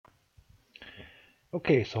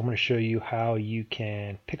Okay, so I'm going to show you how you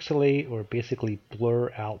can pixelate or basically blur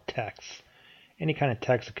out text. Any kind of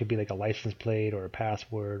text, it could be like a license plate or a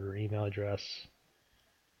password or email address.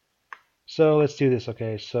 So let's do this.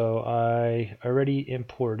 Okay, so I already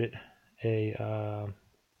imported a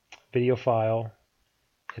video file.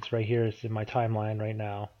 It's right here. It's in my timeline right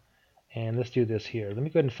now. And let's do this here. Let me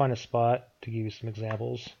go ahead and find a spot to give you some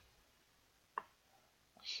examples.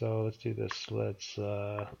 So let's do this.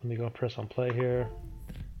 Let me go and press on play here.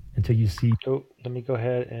 Until you see. Oh, let me go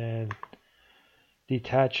ahead and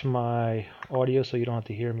detach my audio so you don't have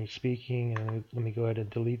to hear me speaking, and let me go ahead and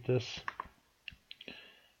delete this,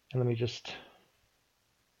 and let me just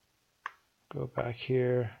go back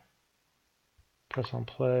here, press on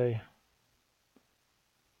play.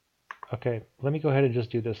 Okay, let me go ahead and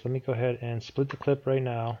just do this. Let me go ahead and split the clip right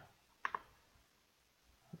now,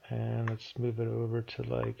 and let's move it over to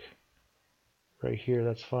like right here.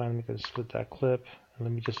 That's fine. Let me go ahead and split that clip, and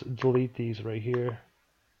let me just delete these right here,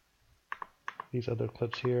 these other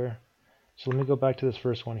clips here. So let me go back to this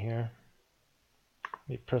first one here. Let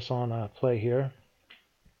me press on play here.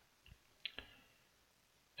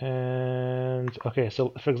 And okay,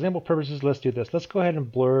 so for example purposes, let's do this. Let's go ahead and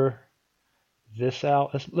blur this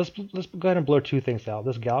out. Let's go ahead and blur two things out.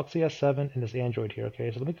 This Galaxy S7 and this Android here. Okay,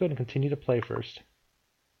 so let me go ahead and continue to play first.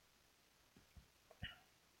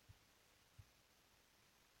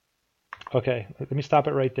 Okay, let me stop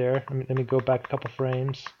it right there. Let me go back a couple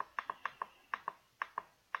frames.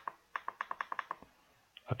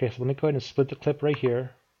 Okay, so let me go ahead and split the clip right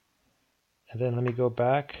here, and then let me go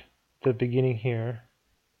back to the beginning here.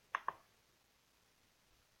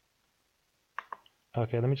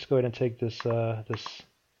 Okay, let me just go ahead and take this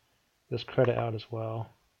this credit out as well,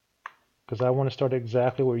 because I want to start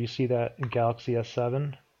exactly where you see that Galaxy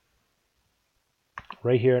S7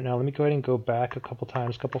 right here. Now let me go ahead and go back a couple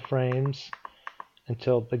times, couple frames,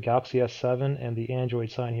 until the Galaxy S7 and the Android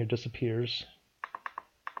sign here disappears.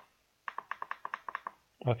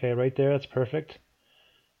 Okay, right there, that's perfect.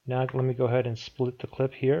 Now let me go ahead and split the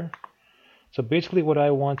clip here. So basically what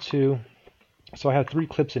I want to, so I have three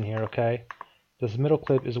clips in here, okay? This middle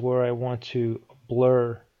clip is where I want to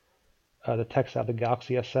blur the text out of the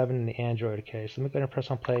Galaxy S7 and the Android, okay? So let me go ahead and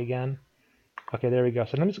press on play again. Okay, there we go.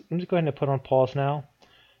 So let me just go ahead and put on pause now.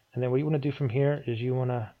 And then what you want to do from here is you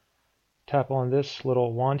want to tap on this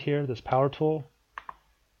little wand here, this power tool.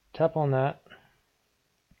 Tap on that.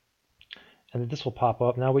 And then this will pop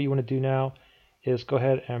up. Now what you want to do now is go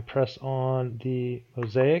ahead and press on the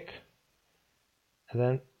Mosaic. And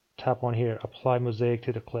then tap on here, apply Mosaic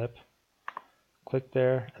to the clip. Click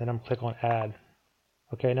there, and then I'm going to click on add.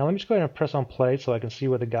 Okay, now let me just go ahead and press on play so I can see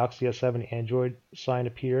where the Galaxy S7 Android sign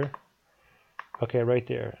appear. Okay, right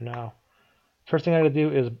there. Now, first thing I got to do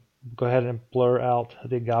is go ahead and blur out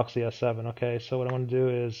the Galaxy S7. Okay, so what I want to do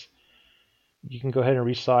is you can go ahead and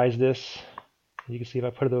resize this. You can see if I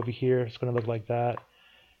put it over here, it's going to look like that.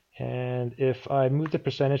 And if I move the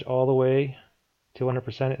percentage all the way to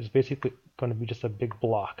 100%, it's basically going to be just a big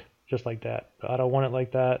block, just like that. But I don't want it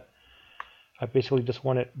like that. I basically just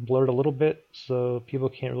want it blurred a little bit so people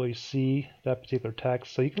can't really see that particular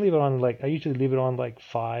text. So you can leave it on like, I usually leave it on like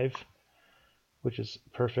 5, which is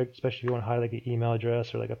perfect, especially if you want to hide like an email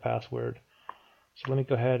address or like a password. So let me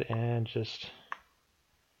go ahead and just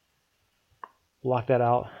block that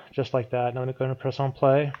out just like that. Now let me go ahead and press on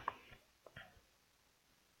play.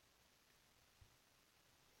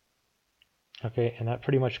 Okay, and that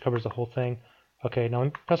pretty much covers the whole thing. Okay, now let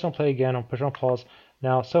me press on play again. I'll push on pause.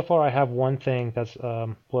 Now, so far I have one thing that's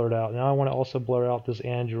blurred out. Now I want to also blur out this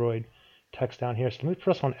Android text down here. So let me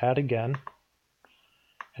press on add again.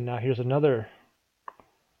 And now here's another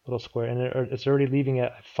little square, and it's already leaving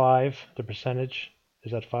at 5. The percentage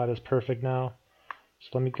is at 5. That's perfect now. So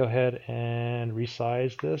let me go ahead and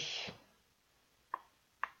resize this.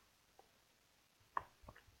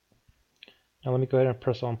 Now let me go ahead and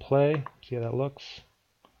press on play. See how that looks.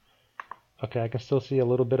 Okay, I can still see a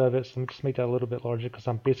little bit of it, so let me just make that a little bit larger because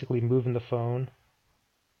I'm basically moving the phone.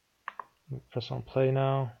 Press on play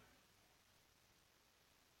now.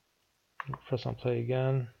 Press on play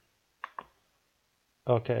again.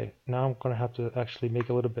 Okay, now I'm going to have to actually make it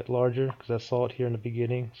a little bit larger because I saw it here in the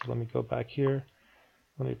beginning. So let me go back here.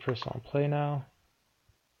 Let me press on play now.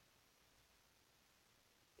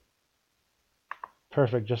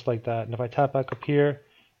 Perfect, just like that. And if I tap back up here,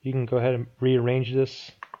 you can go ahead and rearrange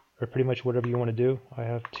this, or pretty much whatever you want to do. I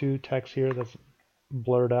have 2 texts here that's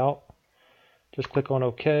blurred out. Just click on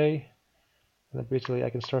OK. And then basically I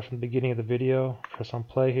can start from the beginning of the video, press on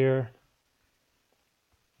play here.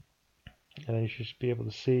 And then you should be able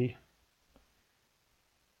to see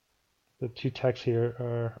the 2 texts here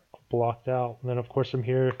are blocked out. And then of course from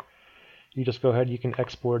here, you just go ahead, you can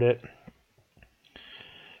export it.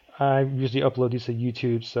 I usually upload these to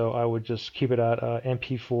YouTube, so I would just keep it at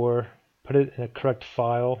MP4, put it in a correct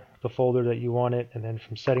file, the folder that you want it, and then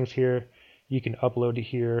from settings here, you can upload it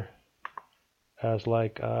here as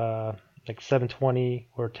like 720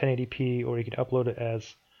 or 1080p, or you can upload it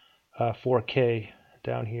as 4K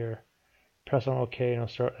down here. Press on OK and it'll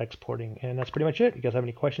start exporting. And that's pretty much it. If you guys have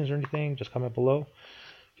any questions or anything, just comment below.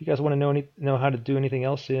 If you guys want to know how to do anything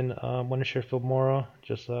else in WonderShare Filmora,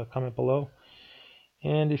 just comment below.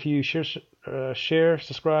 And if you share,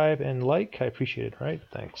 subscribe, and like, I appreciate it. All right?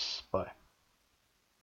 Thanks. Bye.